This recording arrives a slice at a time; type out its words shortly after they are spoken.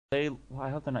Well, I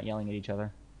hope they're not yelling at each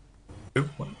other. Who?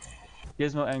 What?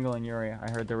 Gizmo, Angle, and Yuri. I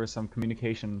heard there was some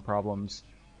communication problems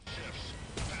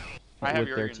I have with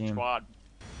their Yuri in team. squad.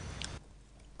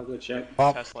 I'll go check. Tesla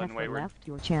and Tesla Wayward. left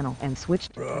your channel and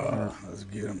switched to Let's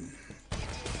get him.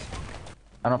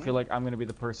 I don't feel like I'm gonna be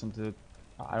the person to.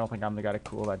 I don't think I'm the guy to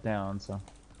cool that down. So.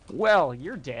 Well,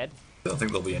 you're dead. I don't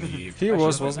think there'll be any. He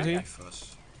was, wasn't he?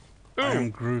 I am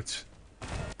Groot.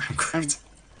 I'm Groot.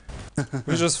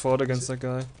 We just fought against that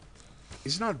guy.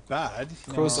 He's not bad.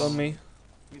 Cross on me.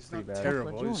 He's Pretty not bad.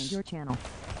 terrible. Tesla joined He's... your channel.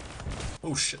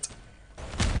 Oh shit.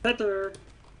 Peter.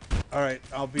 Alright,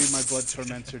 I'll be my blood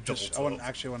tormentor. Just, I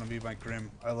actually want to be my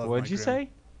Grim. I love What'd my you Grim. say?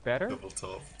 Better? Double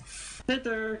top.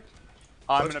 Peter.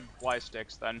 I'm What? gonna Y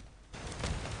sticks then.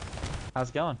 How's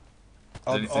it going?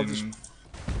 I'll just...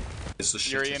 Is the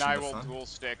Yuri shit and I in the will fan? dual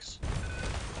sticks.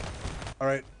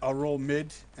 Alright, I'll roll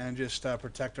mid and just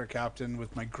protect our captain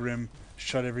with my Grim.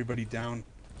 Shut everybody down.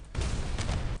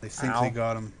 They think Ow. they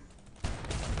got him.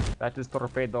 That is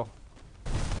torpedo.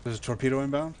 There's a torpedo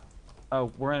inbound?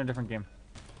 Oh, we're in a different game.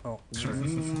 Oh.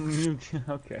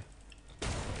 Okay.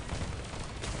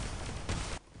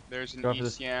 There's an Go for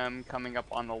this. ECM coming up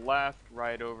on the left,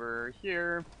 right over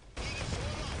here.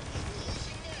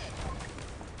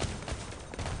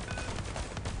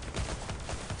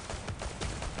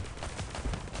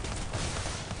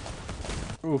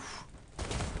 Oof.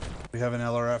 We have an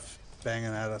LRF banging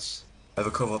at us. I have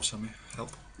a co-ops on me. Help.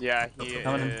 Yeah, he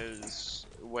Coming in. is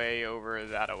way over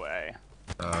that away.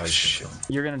 Ah, shit.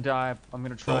 You're gonna die. I'm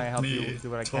gonna try to help you do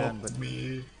what I can, but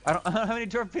me. I don't have any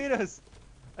torpedoes.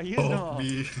 I used them all.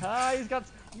 me. Ah, he's got.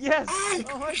 Yes! I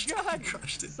Oh my crushed- I God!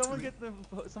 crushed it. Someone get the.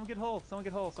 Someone get hole. Someone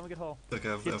get hole. Someone get hole. Look,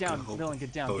 I've Get got down, a whole- Dylan.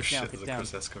 Get down. Oh Get shit, down. there's Get a down.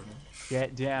 process coming.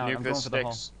 Get down. I'm going Nucleus for the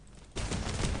hole.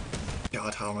 sticks.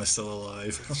 God, how am I still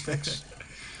alive? Sticks.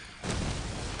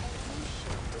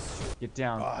 Get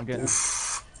down. Ah, I'm getting.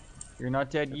 Oof. You're not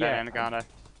dead That yet. Anaconda.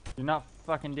 You're not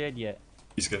fucking dead yet.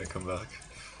 He's gonna come back.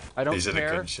 I don't He's in a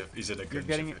care. gunship. He's in a gunship. You're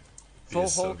getting He full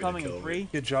is so hole gonna coming kill in me. 3,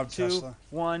 Good job, 2, Tesla.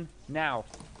 1, now.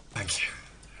 Thank you.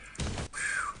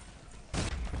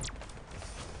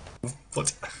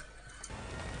 What?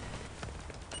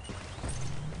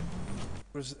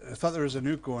 I thought there was a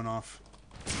nuke going off.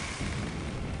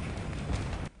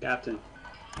 Captain.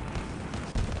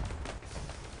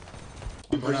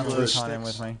 I'm Super bringing slowed. Recon in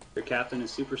with me. Your captain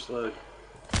is super slowed.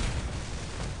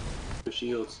 The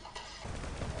shields.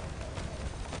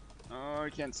 Oh, I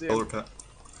can't see Solar him. pet.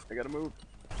 I gotta move.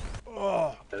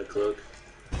 Oh, Got a cloak.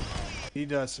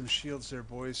 need some shields there,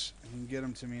 boys. You can get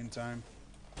them to me in time.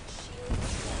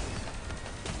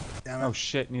 Damn it. Oh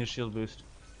shit, need a shield boost.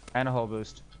 And a hull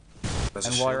boost. There's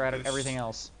And a while shield you're at it, boost. everything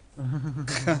else.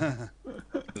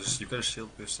 You've got a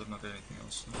shield boost, I've not got anything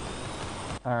else.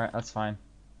 Alright, that's fine.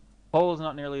 Hull is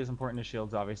not nearly as important as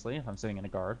shields, obviously, if I'm sitting in a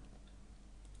guard.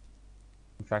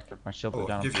 In fact, if my shield Oh, go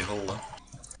down, give you a hole then.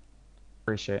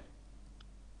 appreciate.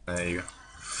 There you go.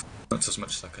 That's as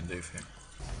much as I can do for you.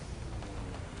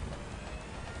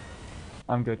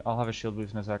 I'm good. I'll have a shield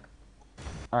boost in a sec.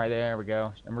 Alright, there we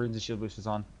go. Emergency shield boost is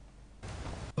on.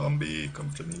 Zombie,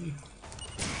 come to me.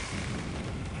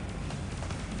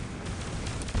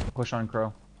 Push on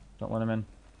Crow. Don't let him in.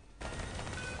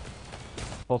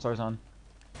 Pulsar's on.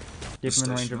 Keep him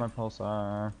in range of my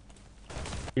pulsar.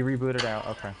 He rebooted out.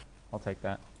 Okay. I'll take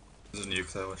that. There's a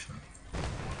nuke there, which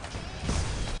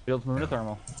Field's moving to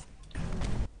thermal.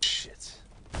 Shit.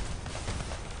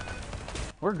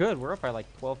 We're good. We're up by like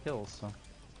 12 kills, so.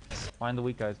 Find the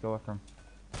weak guys. Go after them.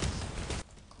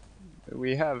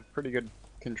 We have pretty good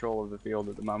control of the field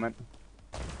at the moment.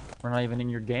 We're not even in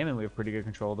your game and we have pretty good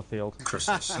control of the field.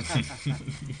 Christmas.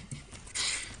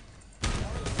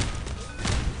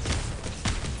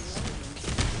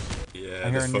 Yeah, I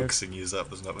hear the a nuke. focusing use up,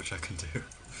 there's not much I can do.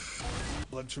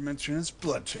 Blood tormentor is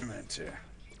blood tormentor.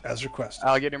 As requested.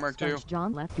 I'll get him Mark 2. Sponge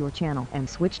John left your channel and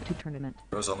switched to tournament.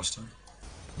 I was almost done.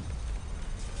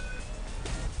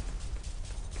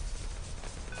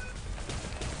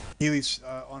 Healy's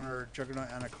on our Juggernaut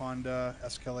Anaconda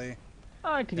SKLA.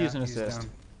 I could Yeah, use an he's assist. down.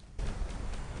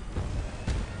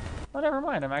 Oh, never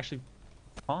mind. I'm actually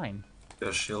fine. Got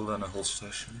a shield and a whole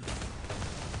station.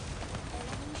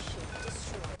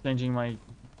 Changing my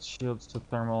shields to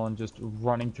thermal and just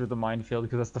running through the minefield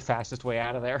because that's the fastest way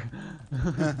out of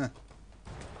there.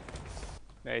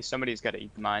 Hey, somebody's gotta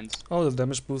eat the mines. Oh, the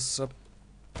damage boosts up.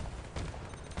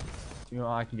 You know,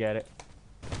 I can get it.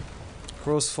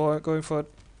 Crow's for it, going for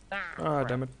it. Ah,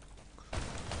 damn it.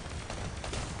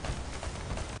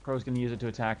 Crow's gonna use it to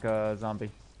attack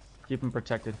zombie. Keep him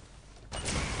protected.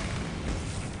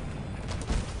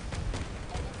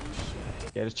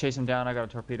 Yeah, just chase him down. I got a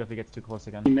torpedo if he gets too close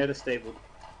again. He metastabled.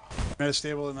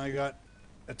 Metastable, and I got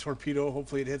a torpedo.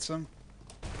 Hopefully it hits him.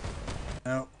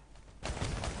 No.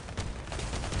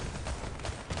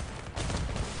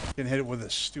 Can hit it with a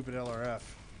stupid LRF.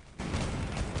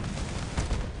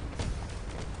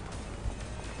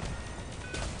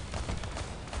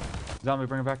 Zombie,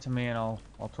 bring it back to me and I'll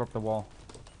torp the wall.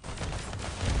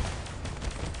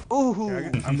 Ooh!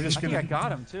 Okay, I'm just I think gonna. I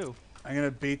got him too. I'm gonna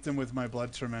bait them with my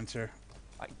blood tormentor.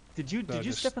 Did you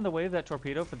just- step in the way of that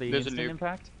torpedo for the There's a instant nuke.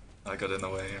 impact? I got in the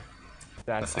way.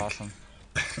 That's think- awesome.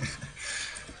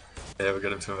 Yeah, we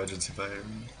got him to emergency bay.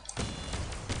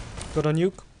 Got a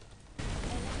nuke.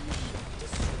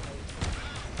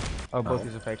 Oh, both Oh.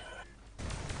 these are fake.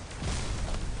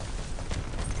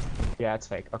 Yeah, it's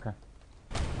fake. Okay.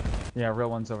 Yeah, real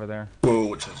one's over there. Whoa,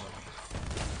 which is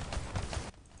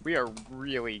We are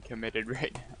really committed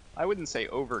right now. I wouldn't say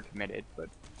over committed, but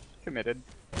committed.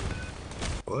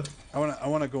 what? I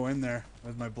wanna go in there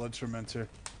with my blood tormentor.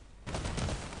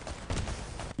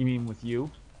 You mean with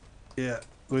you? Yeah,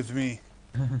 with me.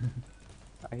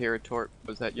 I hear a torp.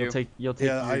 Was that you? You'll take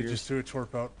Yeah, I your, just threw a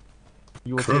torp out.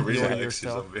 you will Crow take really your likes you,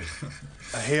 yourself. zombie.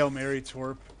 A Hail Mary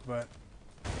torp, but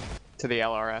To the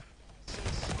LRF.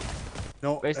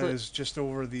 no, Basically- it was just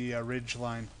over the ridge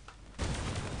line.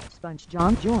 Sponge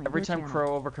John joined Every your time channel.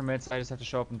 Crow overcommits, I just have to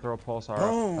show up and throw a pulsar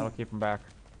Oh. up. That'll keep him back.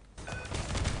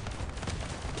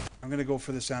 I'm gonna go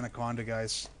for this anaconda,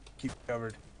 guys. Keep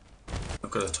covered. I've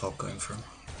got a top going for him.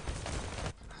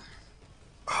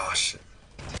 Oh shit.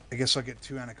 I guess I'll get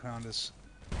 2 anacondas.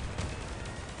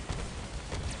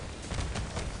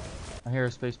 I hear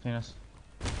a space penis.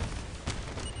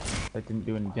 That didn't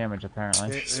do any damage, apparently.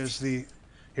 Okay,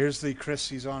 here's the Chris.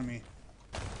 He's on me.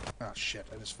 Oh shit!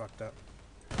 I just fucked up.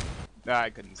 Nah, I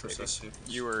couldn't save Process you.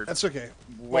 you. You were That's okay.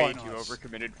 way Oh, I know, too it's-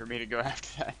 overcommitted for me to go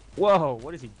after that. Whoa,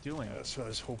 what is he doing? So I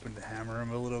was hoping to hammer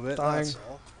him a little bit. Dying. That's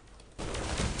all.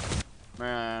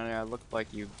 Man, yeah, it looked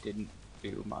like you didn't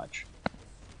do much.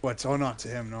 What? Oh, not to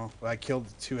him. No, I killed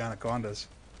 2 anacondas.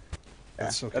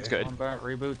 That's okay. That's good. Combat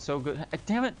reboot, so good.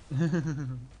 Damn it!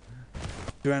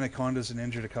 2 anacondas and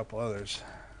injured a couple others,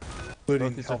 including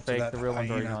Both these are help to fake. that The real one's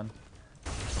already hyena. gone.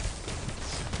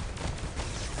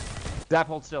 Zap,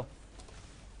 hold still.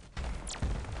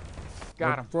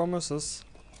 Got him. Promises.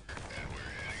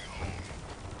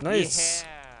 Nice. Yeah.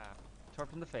 Torp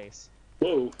in the face.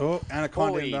 Whoa. Oh,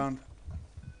 anaconda Holy- inbound.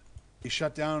 He's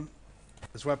shut down.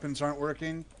 His weapons aren't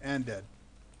working and dead.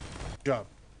 Good job.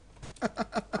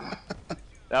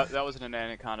 That wasn't an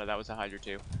anaconda, that was a Hydra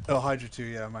 2. Oh, Hydra 2.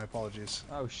 Yeah, my apologies.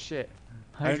 Oh shit.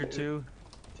 Hydra 2,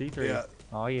 T3. Yeah.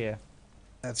 Oh yeah.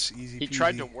 That's easy. He peasy.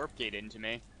 tried to warp gate into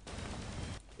me.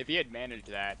 If he had managed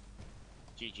that,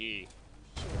 GG.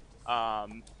 I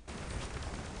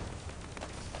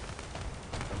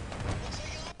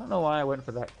don't know why I went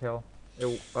for that kill.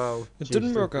 Oh. It geez,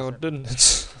 didn't work 3%. out, didn't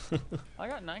it? I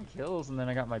got 9 kills and then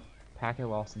I got my packet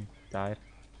lost and died.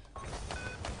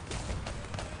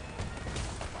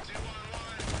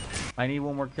 I need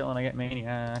one more kill and I get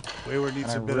Maniac. Wayward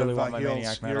needs And a I bit really of want my heals.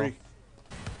 Maniac medal. Yuri,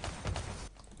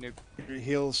 Nuke. Yuri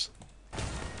heals.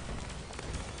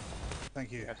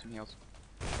 Thank you. Have some heals.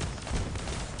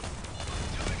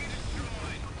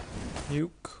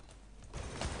 Nuke.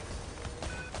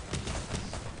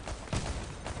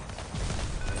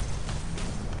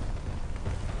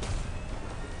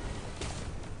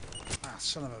 Ah,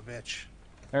 son of a bitch.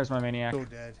 There's my Maniac. So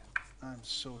dead. I'm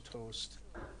so toast.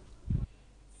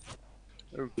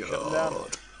 Oh, shut him down.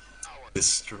 God.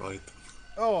 Destroyed.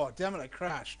 Oh, damn it! I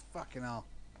crashed. Fucking hell.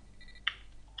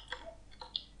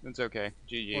 It's okay.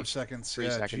 4 GG. seconds. 3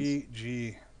 yeah, seconds.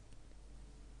 GG.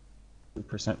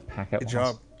 2% packet Good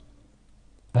loss.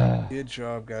 job. Good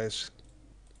job, guys.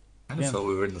 I kind of Yeah. felt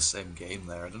we were in the same game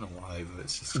there. I don't know why, but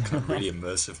it's just kind of really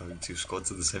immersive having 2 squads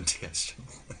of the same TS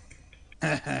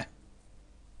channel.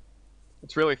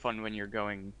 It's really fun when you're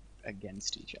going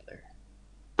against each other.